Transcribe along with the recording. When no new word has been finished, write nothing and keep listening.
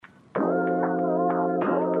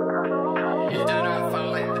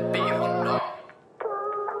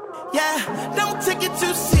don't take it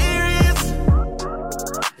too serious.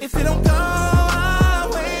 If it don't go our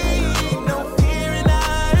way, no fear in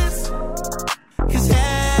us. Cause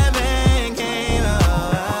heaven came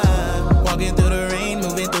up. Walking through the rain,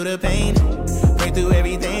 moving through the pain. Break through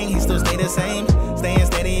everything, he still stay the same. Staying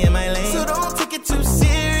steady in my lane. So don't take it too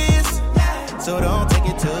serious. So don't take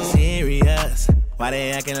it too serious. Why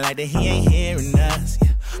they acting like that he ain't hearing us? Yeah.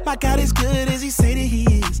 My God is good as he say that he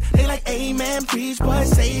is. They like, amen, preach, boy,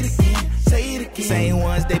 say it again, say it again. Same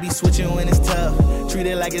ones, they be switching when it's tough. Treat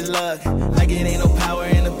it like it's luck, like it ain't no power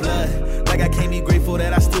in the blood. Like I can't be grateful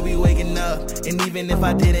that I still be waking up. And even if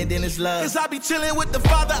I didn't, then it's love. Cause I be chilling with the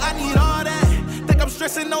Father, I need all that. Think I'm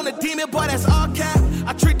stressing on the demon, boy, that's all cap.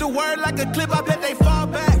 I treat the word like a clip, I bet they fall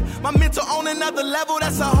back. My mental on another level,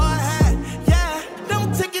 that's a hard hat. Yeah,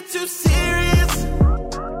 don't take it too serious.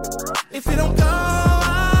 If it don't go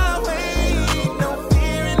our way, no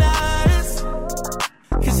fear in us.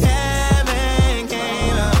 Cause heaven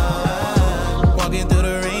came up. Walking through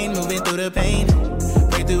the rain, moving through the pain.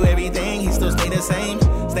 Break through everything, he still stay the same.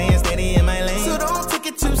 Staying steady in my lane. So don't take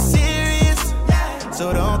it too serious.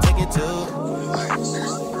 So don't take it too. Like,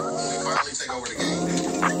 seriously, they finally take over the game.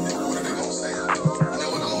 What are they gonna say? And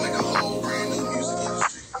then we're gonna make a whole brand new music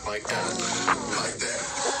industry. Like that. Like that.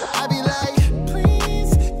 I be like,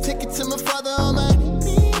 please, take it to my Father on my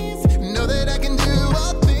knees. Know that I can do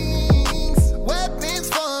all things. Weapons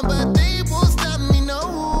form, but they won't stop me,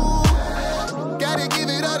 no. Gotta give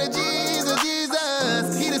it all to Jesus,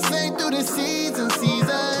 Jesus. He the same through the seasons.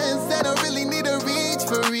 That don't really need to reach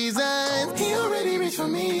for reasons. He already reached for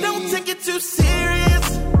me. Don't take it too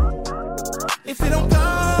serious. If it don't go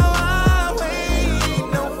our way,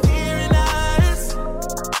 no fear in us.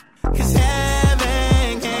 Cause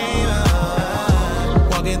heaven came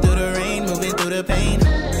up. Walking through the rain, moving through the pain.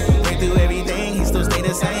 Break through everything, he still stay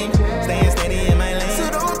the same. Staying steady in my lane. So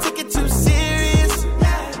don't take it too serious.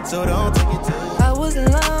 So don't take it too. I was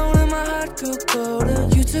alone and my heart grew colder.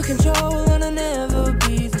 You took control and I'll never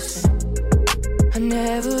be the same. I'll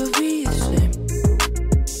never be the same.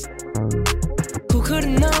 Who could've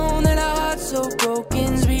known that our heart's so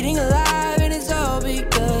broken's beating alive, and it's all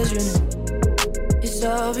because your name. It's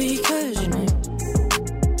all because your name.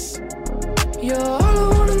 You're all I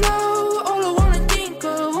wanna know, all I wanna think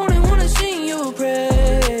of, only wanna sing your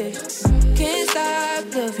praise. Can't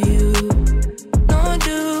stop loving you, nor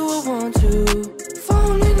do I want to.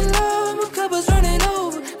 Falling in love, my cup is running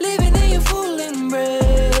over, living in your full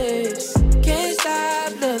embrace. Can't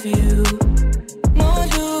stop loving you, nor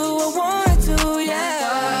do I want to, yeah.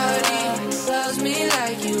 Nobody loves me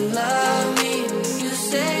like you love me. You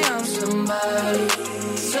say I'm somebody,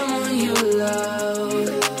 someone you love.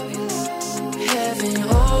 Heaven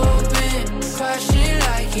open, crashing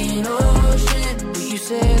like an ocean. You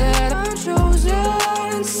say that I'm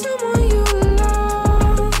chosen, someone you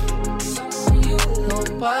love. Someone you love.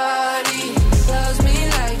 Nobody loves me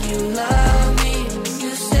like you love me.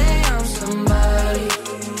 You say I'm somebody,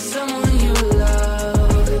 someone you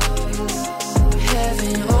love.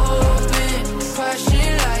 Heaven open,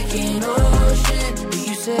 crashing like an ocean.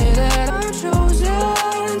 You say that I'm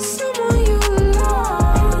chosen, someone you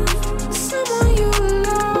love. Someone you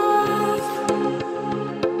love.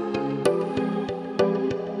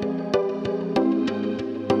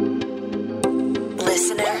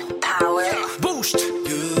 Listener power. Boost.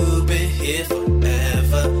 You've been here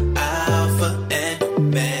forever, Alpha and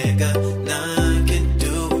Omega. None can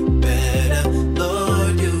do it better.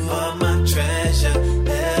 Lord, you are my treasure.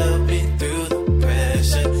 Help me through the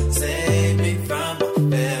pressure. Save me from my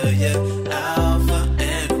failure. Alpha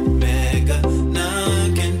and Omega.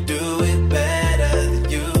 None can do it better than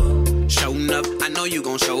you. Showing up, I know you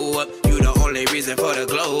gon' show up. You the only reason for the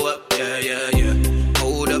glow up. Yeah, yeah, yeah.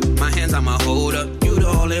 Hold up, my hands I'ma hold up. You the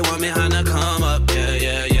only one behind the come up. Yeah,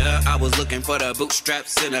 yeah, yeah. I was looking for the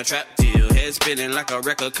bootstraps in a trap deal. Head spinning like a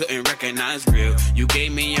record, couldn't recognize real. You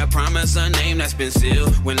gave me a promise, a name that's been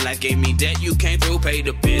sealed. When life gave me debt, you came through, paid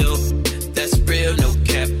the bill. That's real, no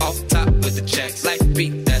cap, off top with the checks. Life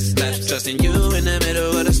beat, that's left. Trusting you in the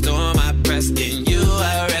middle of the storm. I press in you,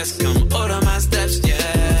 I rest. Come order my steps,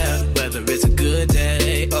 yeah. Whether it's a good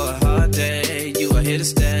day or a hard day, you are here to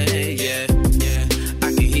stay, yeah, yeah.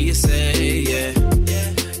 I can hear you say, yeah, yeah.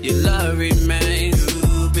 Your love remains.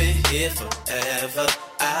 You've been here forever,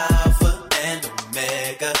 Alpha and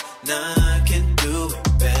Omega. None can do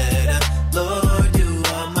it better. Lord, you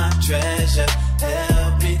are my treasure.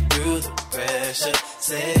 Help me through the pressure.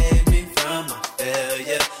 Save me from my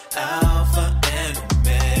failure. Alpha and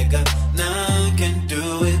Omega.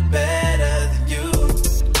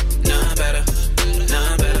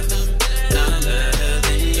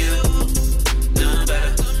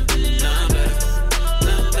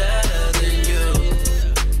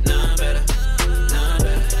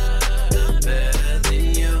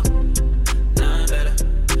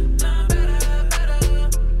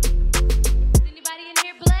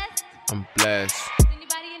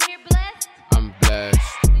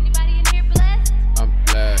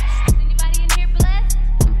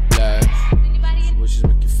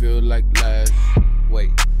 feel like last. Wait,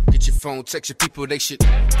 get your phone, text your people, they shit.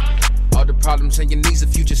 All the problems on your knees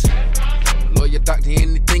if you just lawyer, doctor,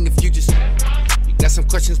 anything if you just. You got some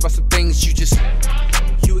questions about some things you just.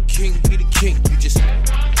 You a king, be the king, you just.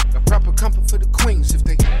 Got proper comfort for the queens if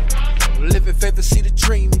they live in favor, see the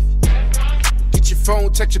dream. Get your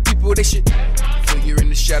phone, text your people, they shit. Feel you're in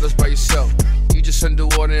the shadows by yourself. You just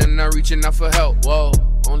underwater and not reaching out for help. Whoa,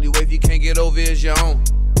 only wave you can't get over is your own.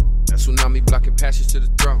 That tsunami blocking passage to the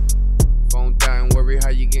throne. Phone dying, worry how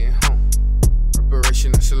you getting home.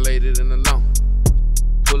 Preparation isolated and alone.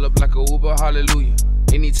 Pull up like a Uber, hallelujah.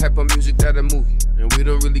 Any type of music that'll move you. And we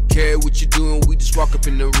don't really care what you're doing, we just walk up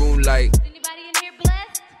in the room like. Anybody in here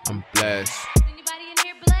blessed? I'm blessed. Anybody in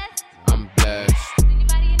here blessed? I'm blessed.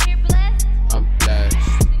 Anybody in here blessed? I'm blessed.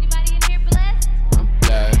 Anybody in here blessed? I'm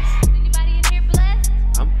blessed. Anybody in here blessed?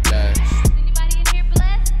 I'm blessed. Anybody in here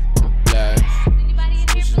blessed? I'm blessed. Anybody in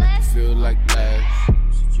here blessed? Feel like last.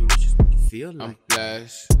 Situations make you feel like I'm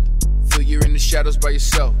blessed. Feel you're in the shadows by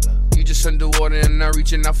yourself. You just underwater and not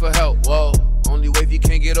reaching out for help. Whoa, only wave you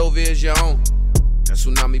can't get over is your own. That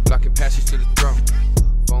tsunami blocking passage to the throne.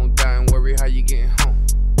 Phone dying, worry how you getting home.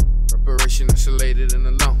 Preparation isolated and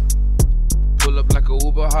alone. Pull up like a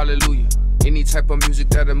Uber, hallelujah. Any type of music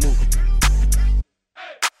that'll move you.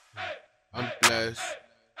 I'm blessed.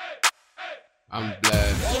 I'm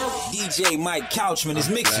blessed. DJ Mike Couchman is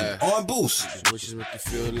mixing on Boost. Wishes make you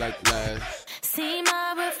feel like last. See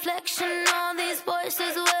my reflection, all these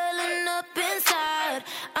voices welling up inside.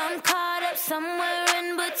 I'm caught up somewhere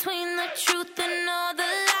in between the truth and all the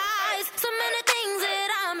lies. So many things that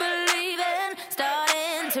I'm believing,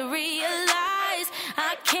 starting to realize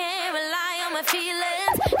I can't rely on my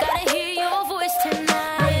feelings. Gotta hear your voice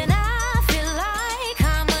tonight. And I feel like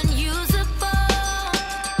I'm unusable.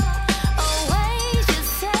 Always you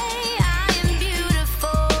say I am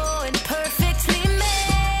beautiful and perfectly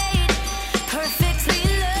made, perfectly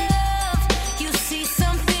loved. You see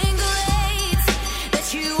something great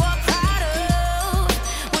that you are proud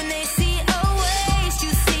of. When they see a waste,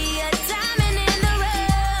 you see a diamond in the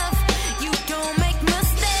rough. You don't make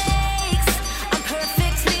mistakes. I'm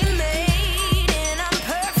perfectly made and I'm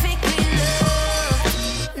perfectly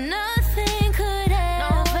loved. Nothing could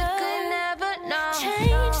ever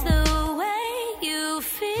change the way you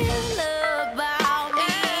feel about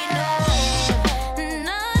me. No,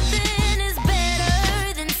 nothing is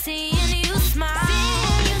better than seeing you smile.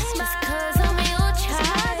 Just 'cause I'm your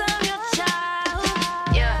child.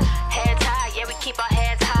 Yeah, hands high, yeah, we keep our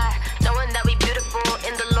hands high. Knowing that we beautiful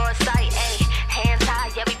in the Lord's sight, ayy. Hands high,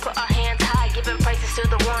 yeah, we put our hands high. Giving praises to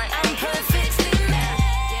the one, I'm ayy. perfectly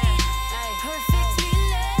made, perfectly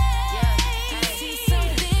loved. You see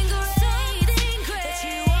something great that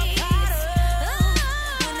you are proud of.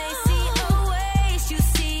 When they see a waste, you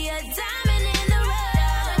see a diamond in the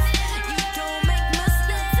rough. You don't make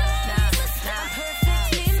mistakes. I'm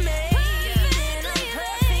perfectly made and I'm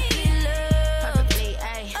perfectly loved. Perfectly,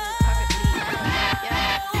 ayy.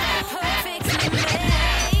 Perfectly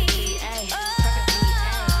made, and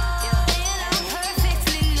I'm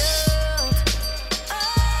perfectly loved.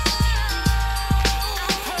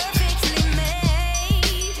 I'm perfectly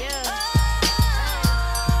made, and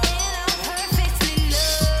I'm perfectly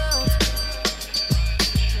loved.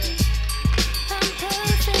 I'm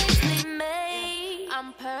perfectly made, I'm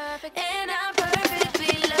perfect, and I'm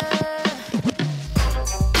perfectly loved.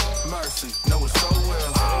 Mercy, know it so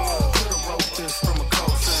well. Could've wrote this from a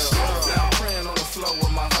cold cell. Now I'm praying on the floor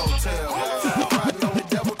of my hotel. Riding on the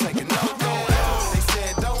devil, taking no L's. They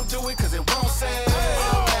said don't do it 'cause it won't sell.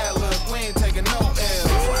 Now look, we ain't taking no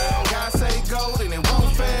L's. God say gold and it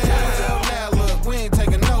won't fail. Now look, we ain't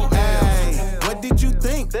taking no L's. What did you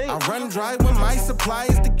think? I run dry when my supply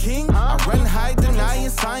is the king. I run high, deny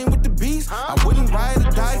and sign with the beast. I wouldn't ride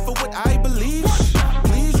or die for what I believe.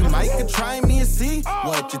 Please, you might could try me and see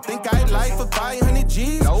what you think I'd like for 500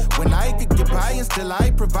 G's. When I could get by and still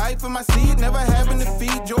I provide for my seed. Never having to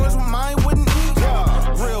feed yours when mine wouldn't eat.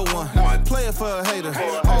 Real one, play it for a hater.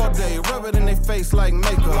 All day, rub it in their face like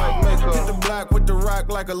makeup. Hit the block with the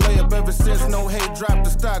rock like a layup. Ever since no hate dropped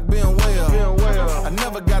the stock, been well. I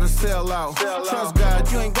never gotta sell out. Trust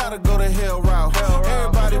God, you ain't gotta go the hell route.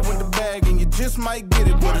 Everybody with the bag and you just might get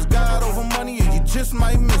it. But it's God over money and you just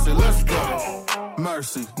might miss it. Let's go.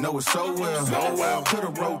 Mercy, know it so well.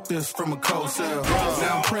 Could've wrote this from a cold cell.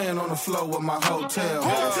 Now I'm praying on the floor of my hotel.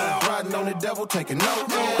 Riding on the devil, taking no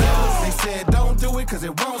L's. They said don't do it 'cause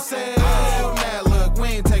it won't sell. Now look, we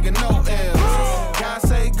ain't taking no L's. God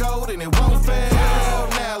say gold and it won't fail.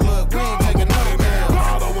 Now look, we ain't taking no L's.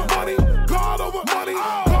 God over money, God over money,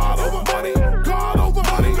 God over money, God over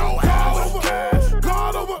money, God over cash,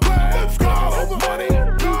 God over plans, God over money,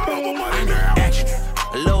 God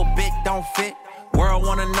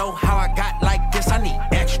know how I got like this. I need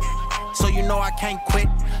extra. So you know I can't quit.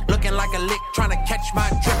 Looking like a lick, trying to catch my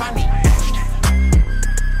drip. I need extra.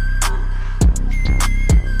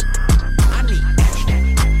 I need extra.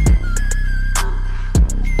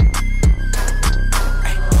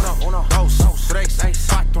 Hey, uno, dos, tres,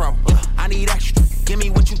 cuatro. I need extra. Give me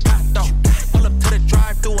what you got though. Pull up to the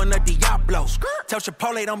drive-thru and the Diablos. Tell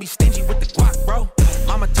Chipotle don't be stingy with the guac, bro.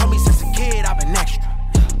 Mama told me since a kid I've been extra.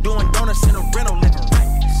 Doing donuts in a rental, living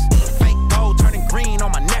reckless. Fake gold turning green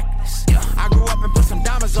on my necklace. I grew up and put some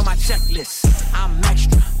diamonds on my checklist. I'm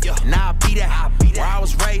extra, now I be that. Where I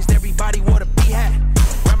was raised, everybody wore a B-hat.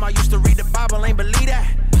 Grandma used to read the Bible, ain't believe that.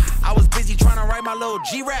 I was busy trying to write my little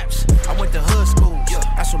G-raps. I went to hood schools,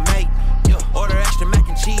 that's what made me. Order extra mac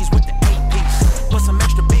and cheese with the 8-piece. Put some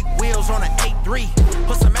extra big wheels on the 8-3.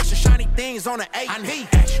 Put some extra shiny things on the 8. I need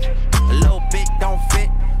extra. A little bit don't fit.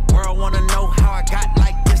 World wanna know how I got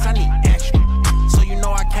like this. I need extra. So you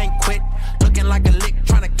know I can't quit. Looking like a lick,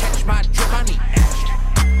 trying to catch my drip. I need extra.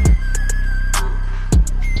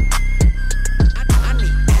 I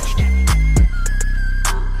need extra.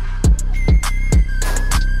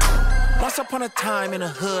 Once upon a time in the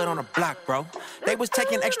hood on a block, bro, they was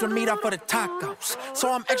taking extra meat off of the tacos.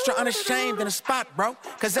 So I'm extra unashamed in the spot, bro.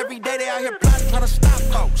 Cause every day they out here plotting, trying to stop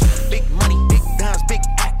folks. Big money, big guns, big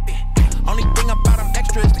acting. Only thing about them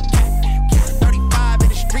extra is the cat. 35 in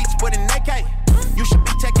the streets with an AK. You should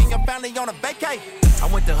be taking your family on a vacay. I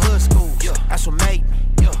went to hood school, that's what made me.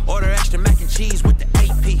 Order extra mac and cheese with the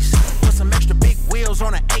 8-piece. Put some extra big wheels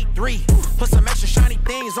on the 8-3. Put some extra shiny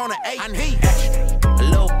things on the 8. I need extra. A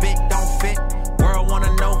little bit don't fit. World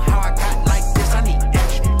wanna know how I got like this. I need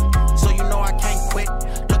extra. So you know I can't quit.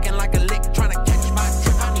 Looking like a lick, trying to catch my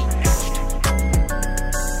drip. I need extra.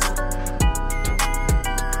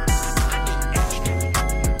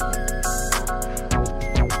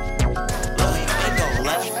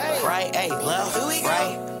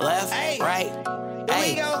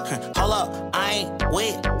 Hold up, I ain't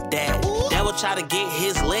with that. Devil try to get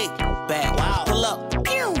his leg back. Wow. Pull up,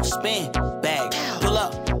 pew, spin back. Pull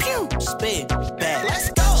up, pew, spin back. Let's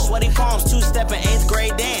go. Sweaty palms, two-step in 8th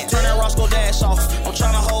grade dance. Turn that Roscoe Dash off. I'm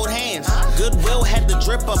trying to hold hands. Goodwill had the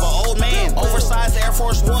drip of an old man. Oversized Air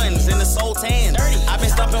Force Ones in the Sultan. I've been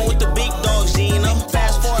stomping with the big dogs, Gina.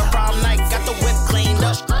 Fast forward prom night, got the whip cleaned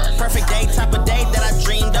up. Perfect day, type of day that I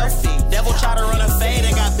dreamed of. Devil try to run a fade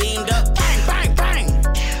and got beamed up. Bang, bang, bang.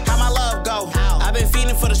 How my love go? I've been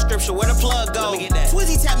feeding for the scripture, where the plug go?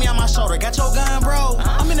 Swizzy tapped me on my shoulder, got your gun, bro?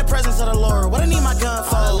 I'm in the presence of the Lord, what I need my gun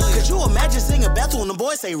for? Could you imagine singing Bethel when the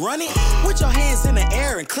boys say run it? With your hands in the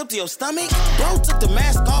air and clip to your stomach? Bro took the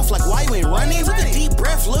mask off like why you ain't running? Took a deep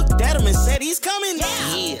breath, looked at him and said he's coming.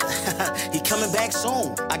 Yeah, he coming back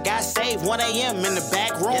soon. I got saved 1 a.m. in the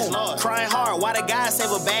back room. Yes, crying hard, why the guy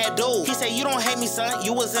save a bad dude? He said you don't hate me, son,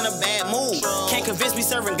 you was in a bad mood. Can't convince me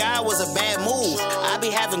serving God was a bad move. I be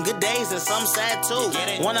having good days and some sad too.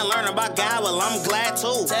 Wanna learn about God, well I'm glad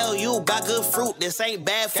too. Tell you about good fruit, this ain't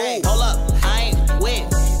bad food. Hold up, I ain't with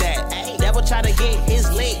that. Devil try to get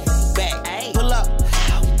his leg back. Pull up,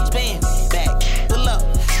 spin back. Pull up,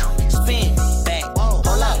 spin back.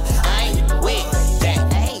 Hold up, I ain't with that.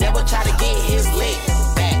 Devil try to get his leg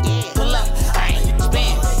back. Pull up,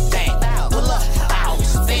 spin back. Pull up,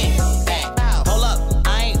 spin back. Hold up,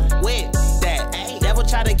 I ain't with that. Devil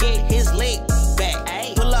try to get his leg back.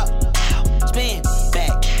 Pull up, spin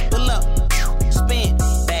back. Pull up, spin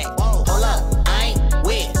back. Hold up, I ain't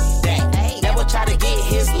with that. Devil try to get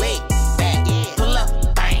his leg back. Pull up,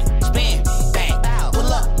 spin back.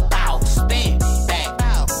 Pull up, spin back.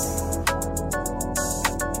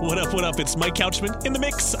 What up? It's Mike Couchman in the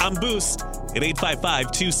mix. I'm Boost at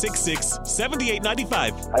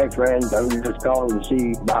 855-266-7895. Hey, friends. I was just calling to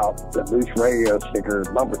see about the Boost Radio sticker,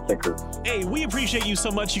 bumper sticker. Hey, we appreciate you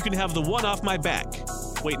so much. You can have the one off my back.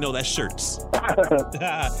 Wait, no, that's shirts.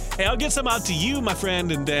 Hey, I'll get some out to you, my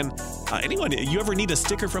friend, and then anyone, you ever need a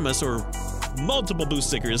sticker from us or multiple Boost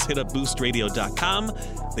stickers, hit up boostradio.com.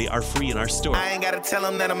 They are free in our store. I ain't gotta tell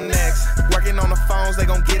them that I'm next. Working on the phones, they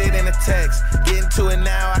gon' get it in a text. Getting to it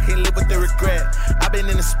now, I can't live with the regret. I've been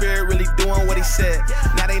in the spirit, really doing what he said.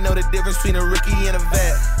 Now they know the difference between a rookie and a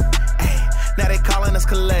vet. Now they calling us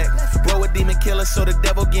collect. Roll with demon killers so the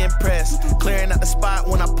devil get impressed. Clearing out the spot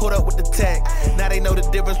when I put up with the tech. Now they know the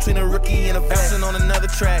difference between a rookie and a veteran on another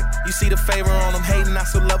track. You see the favor on them, hating, I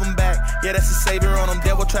still love them back. Yeah, that's a savior on them,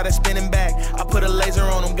 devil try to spin him back. I put a laser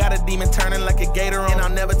on them, got a demon turning like a gator on. And I'll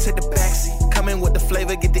never take the backseat. Coming with the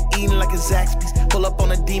flavor, get to eating like a Zaxby's. Pull up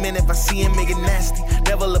on a demon if I see him, make it nasty.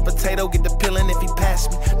 Devil a potato, get the peeling if he pass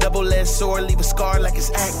me. Double-edged sword, leave a scar like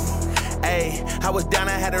it's acne. Ayy, I was down,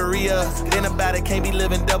 I had a re-up. Then about it, can't be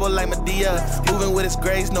living double like Medea. Moving with his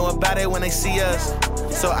grace, know about it when they see us.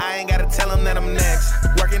 So I ain't gotta tell them that I'm next.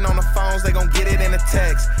 Working on the phones, they gon' get it in a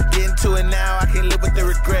text. Getting to it now, I can't live with the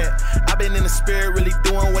regret. I've been in the spirit, really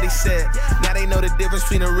doing what he said. Now they know the difference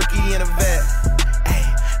between a rookie and a vet.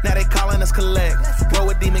 Now they calling us collect. Roll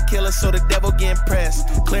with demon killers so the devil get impressed.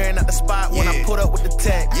 Clearing out the spot when I put up with the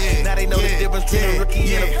tech. Now they know the difference between a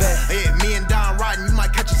rookie and a vet. Yeah, me and Don riding, you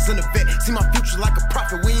might catch us in a vet. See my future like a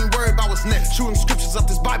prophet, we ain't worried about what's next. Shooting scriptures up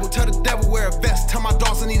this Bible, tell the devil wear a vest. Tell my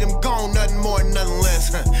dogs I need them gone, nothing more, nothing less.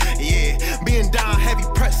 Yeah, me and Don heavy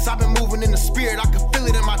press. I've been moving in the spirit, I can feel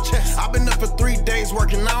it in my chest. I've been up for 3 days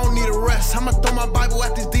working, I don't need a rest. I'ma throw my Bible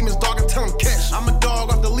at these demons, dog, and tell them catch. I'm a dog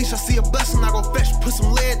off the leash, I see a blessing, I go fetch. Put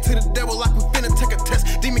some lead to the devil like we finna take a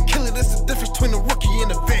test. Demon killer, this is the difference between a rookie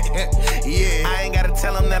and a vet. Yeah, I ain't gotta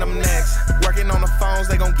tell them that I'm next. Working on the phones,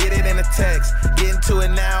 they gon' get it in a text. Getting to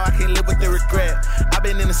it now, I can't live with the regret. I've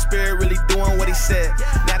been in the spirit, really doing what he said.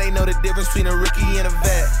 Now they know the difference between a rookie and a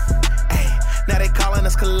vet. Now they calling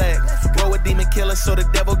us collect. Roll with demon killers so the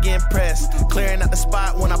devil get impressed. Clearing out the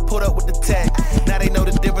spot when I put up with the tech. Now they know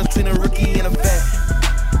the difference between a rookie and a vet.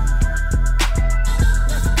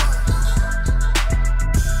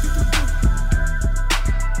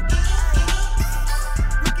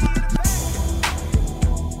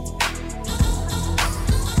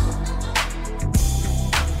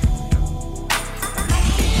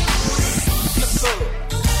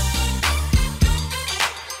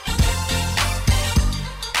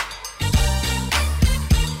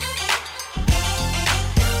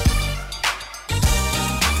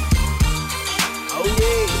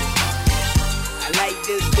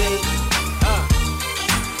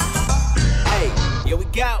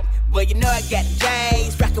 Well, you know I got the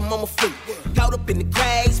J's, rock 'em on my feet. Caught up in the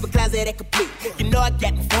craze, my closet that complete. You know I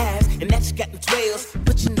got the 5s, and that you got the 12s.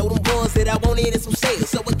 But you know them ones that I wanted in some sales.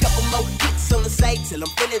 So a couple more hits on the site till I'm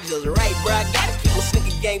feeling just right, bro. I gotta keep my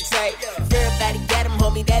sneaker game tight. If everybody got them,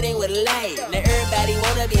 homie, that ain't what I like. Now everybody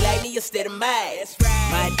wanna be like me instead of mine. That's right.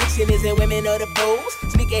 My addiction is in women or the booze.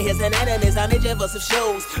 Sneakerheads and enemies, I'm in for some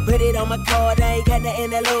shows. Put it on my card, I ain't got nothing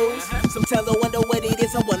to lose. Sometimes I wonder what it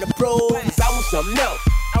is I wanna prove. Cause I want something new.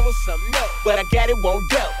 I want something new, but I got it won't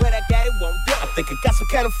do. But I got it won't do. I think I got some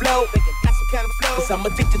kind of flow. Cause I'm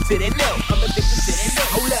addicted to that new. I'm addicted to that new.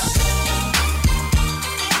 Hold up.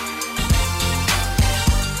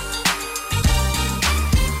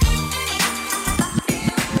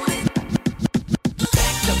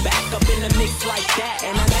 Back to back up in the mix like that,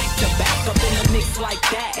 and I back to back up in the mix like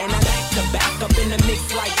that, and I back to back up in the mix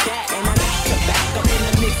like that, and I back to back up in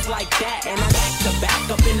the mix like that, and I back to back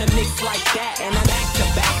up in the mix like that, and I back to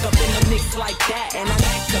back up in the mix like that, and I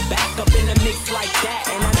back to back up in the mix like that,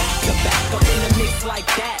 and I back to back up in the mix like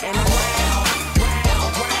that, and I round,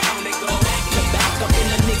 round, round, they go back to back up in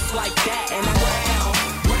the mix like that, and I round,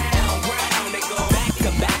 round, round, they go back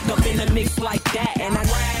to back up in the mix like that, and I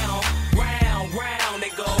round, round, round, they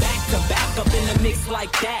go back to back up in the mix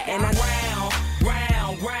like that, and I round,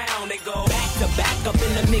 round, round, they go back to back up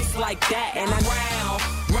in the mix like that, and I round,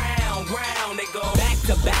 round, round, they go back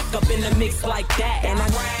to back up in the mix like that, and I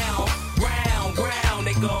round, round, round,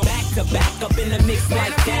 they go back to back up in the mix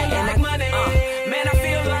like that, and I money, man, I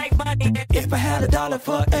feel like money. If I had $1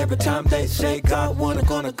 for every time they say God wasn't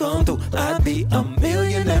gonna come through, I'd be a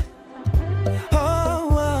millionaire.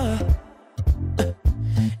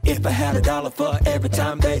 If I had $1 for every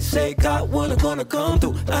time they say God wasn't gonna come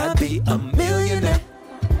through, I'd be a millionaire.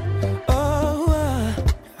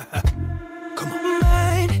 Come on.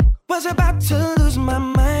 Mine was about to lose my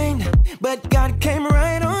mind, but God came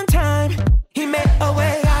right on time. He made a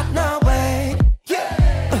way out no way.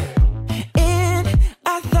 Yeah. And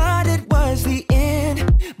I thought it was the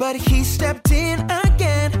end, but He stepped in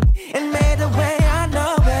again and made a way out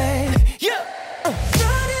no way. Yeah.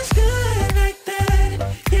 God is good like that.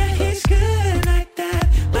 Yeah, He's good like that.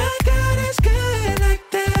 My God is good like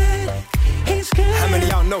that. He's good. How many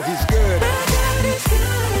of y'all know He's good? My God is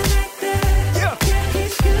good like that. Yeah,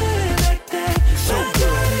 He's good like that. So my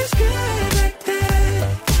God is good like that.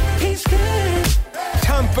 He's good.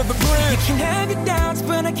 Time for the bridge. You can have your doubts,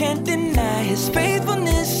 but I can't deny His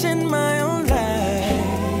faithfulness in my own life.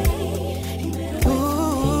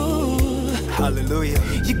 Ooh. Hallelujah.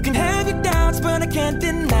 You can have your doubts, but I can't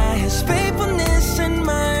deny His faithfulness in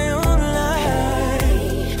my own life.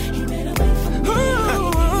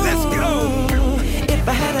 Let's go. If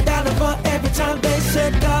I had $1 for every time they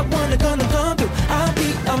said God wasn't gonna come through, I'd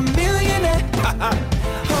be a millionaire.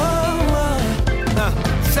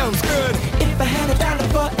 Sounds good. If I had $1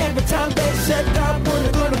 for every time they said God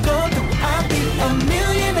wasn't gonna come through, I'd be a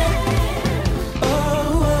millionaire.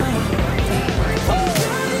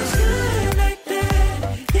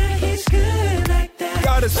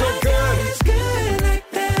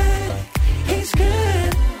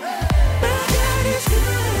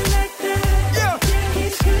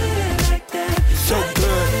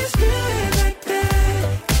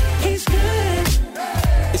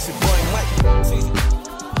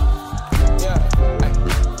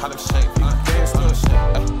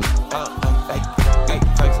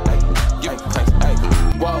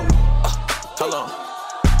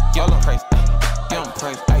 Give him praise, give him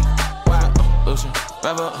praise, ayy. Revolution,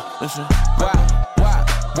 revolution, why,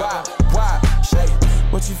 shake.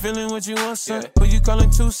 What you feeling, what you want, son? Who you calling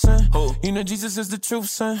to, son? Who? You know Jesus is the truth,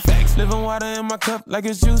 son. Facts. Living water in my cup like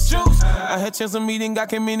it's juice. I had chance of meeting, got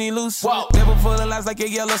came many loose. Whoa. Devil full of lies like a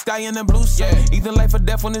yellow sky in the blue sun. Either life or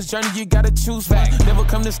death on this journey, you gotta choose one. Never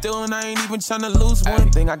come to steal and I ain't even tryna lose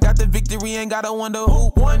one thing. I got the victory, ain't gotta wonder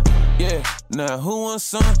who won. Yeah, now who wants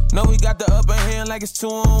some? No, we got the upper hand like it's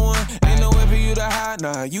 2-on-1. Ain't no way for you to hide,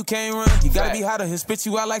 nah, you can't run. You gotta be hotter, he'll spit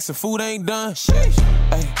you out like some food ain't done. Ay,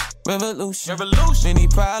 revolution. Many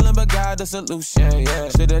problems, but God the solution. Yeah,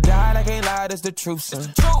 should've died, I can't lie, that's the truth,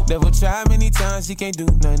 son. Devil tried many times, he can't do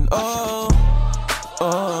nothing. Oh. Do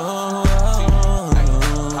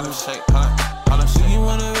you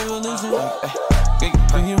want a revolution? Do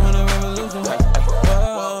you want a revolution?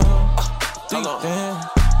 Do you dance?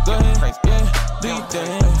 Go ahead, yeah. Do you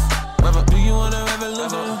dance? Do you want a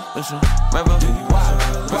revolution?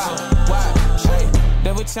 Why?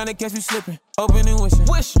 Devil tryna catch me slipping, open and wishing.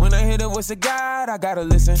 When I hear the voice of God, I gotta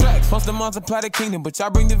listen. Supposed to multiply the kingdom, but y'all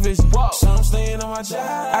bring division. So I'm staying on my job.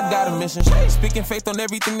 I got a mission. Speaking faith on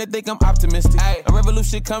everything that think I'm optimistic. A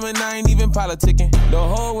revolution coming, I ain't even politicking. The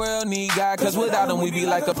whole world need God, cause without him we be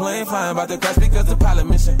like a plane flying about to crash because the pilot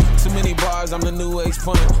missing. Too many bars, I'm the new age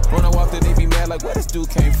point. When I walk through, they be mad like where this dude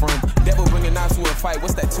came from. Devil bringing out to a fight,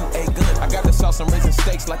 what's that 2A gun? I got the sauce, I'm raising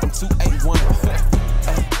stakes like I'm 2A1.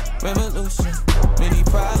 Revolution, many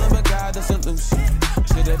problems, but God the solution.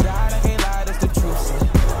 Should've died, I can't lie, that's the truth, son.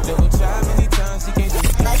 Devil tried many times, he can't do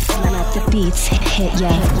it. Let the beats hit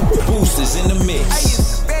ya. Boost is in the mix. Are you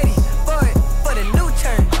ready for the new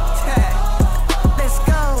turn? Let's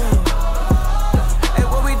go. Hey,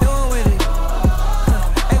 what we doing with it?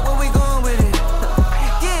 Hey, what we going with it?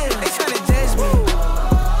 Yeah, they tryna judge me.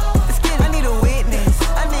 Let's get it. I need a witness.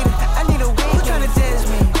 I need a witness. Who tryna judge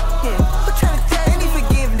me? Yeah, who tryna judge me?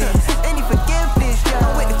 Any forgiveness, yo.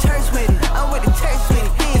 I'm with the church with it.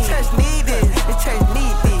 The church need this. The church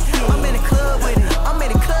need this. I'm in the club with it. The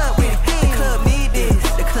club need this.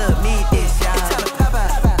 The club need this, y'all. It's time to pop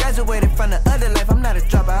out. Graduated from the other life, I'm not a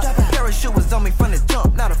dropout. Parachute was on me from the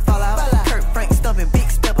jump, not a fallout. Kurt Frank stumping, big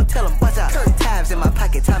stepper, tell him watch out. Kurt times in my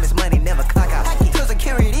pocket, time is money, never clock out. Till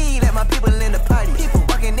security, let my people in the party. People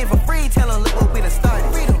walking in for free, tell them look what we done started.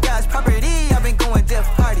 God's property, I've been going death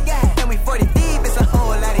party. And we 40 deep, it's a whole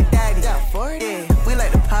lot of daddy. Yeah, we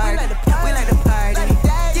like to party. We like to party.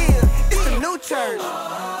 Yeah, it's a new church.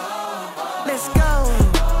 Let's go.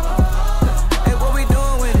 Hey, what we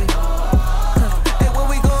doing with it? Hey, what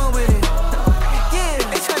we going with it? Yeah,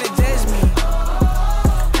 they tryna judge me.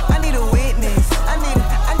 I need a witness. I need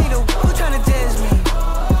a who tryna judge me?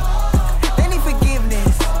 They need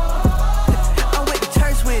forgiveness. I'm with the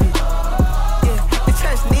church with it. Yeah, the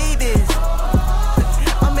church need this.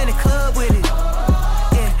 I'm in the club with it.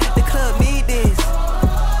 Yeah, the club need this.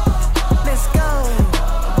 Let's go.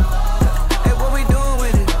 Hey, what we doing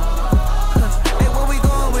with it? Hey, what we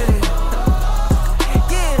going with it?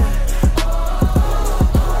 Yeah.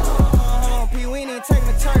 P, we ain't even taking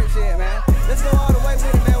the church yet, man. Let's go all the way with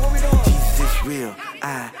it, man. What we doing? Jesus is real,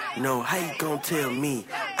 I know. How you gon' tell me?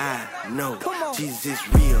 I know. Jesus is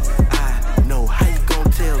real, I know. How you gon'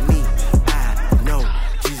 tell me? I know.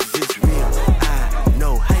 Jesus is real, I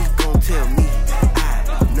know. How you gon' tell me? I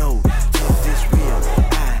know. Jesus is real,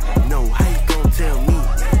 I know. How you gon' tell me?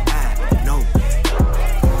 I know.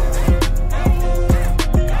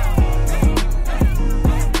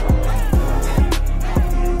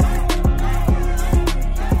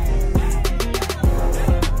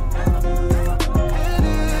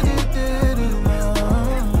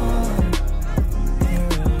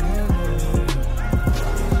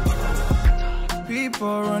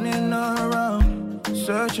 People running around,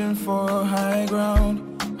 searching for high ground,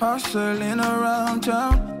 hustling around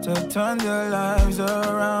town to turn their lives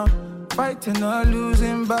around, fighting a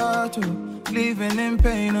losing battle, living in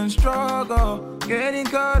pain and struggle, getting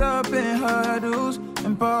caught up in hurdles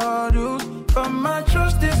and puddles. But my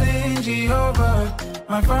trust is in Jehovah,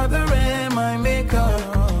 my Father and my Maker.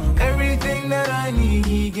 Everything that I need,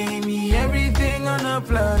 He gave me everything on a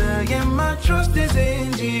platter. Yeah, my trust is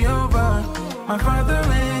in Jehovah, my Father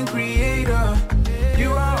and Creator.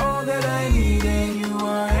 You are all that I need, and you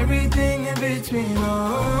are everything in between.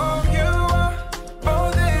 Oh, you are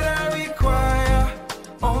all that I require.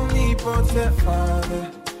 Omnipotent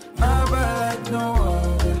Father, Abba like no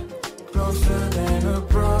other, closer than a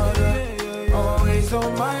brother. Always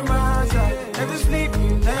on my mind, never sleep,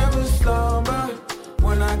 you never slumber.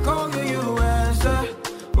 When I call you, you answer.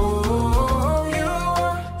 Oh, you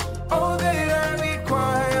are all that I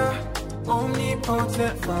require.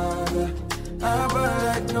 Omnipotent Father, Abba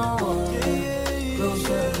like no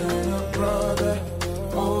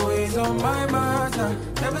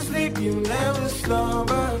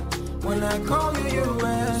slumber. When I call you, you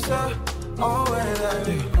answer. All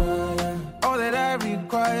that I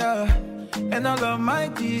require, and all of my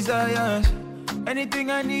desires. Anything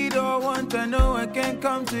I need or want, I know I can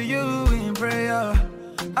come to you in prayer.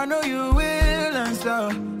 I know you will answer,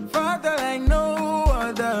 Father, like no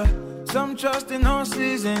other. Some trust in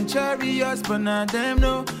horses and chariots, but not them,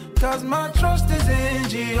 no. Cause my trust is in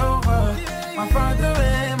Jehovah, my Father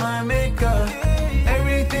and my Maker.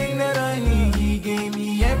 Everything that I need, He gave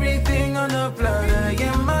me everything on a platter.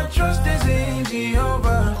 Yeah, my trust is in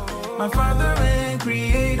Jehovah, my Father and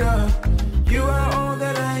Creator. You are all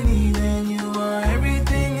that I need, and you are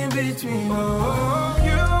everything in between. Oh,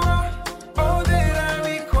 you are all that I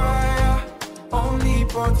require,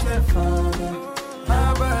 omnipotent Father.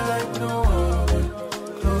 Abba like no other,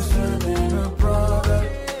 closer than a brother.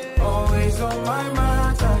 Always on my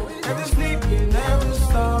mind, I never sleep, you never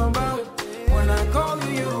slumber. When I call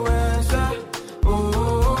you, you answer.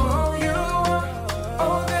 Oh, you are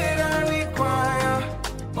all that I require,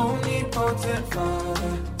 omnipotent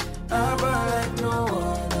Father. Abba like no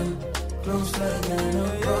other, closer than a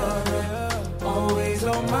brother. Always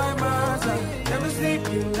on my mind, I never sleep,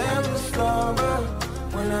 you never slumber.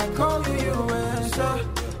 When I call you, you answer.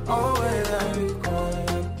 All that I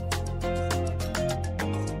require.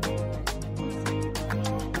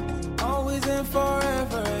 Always and forever.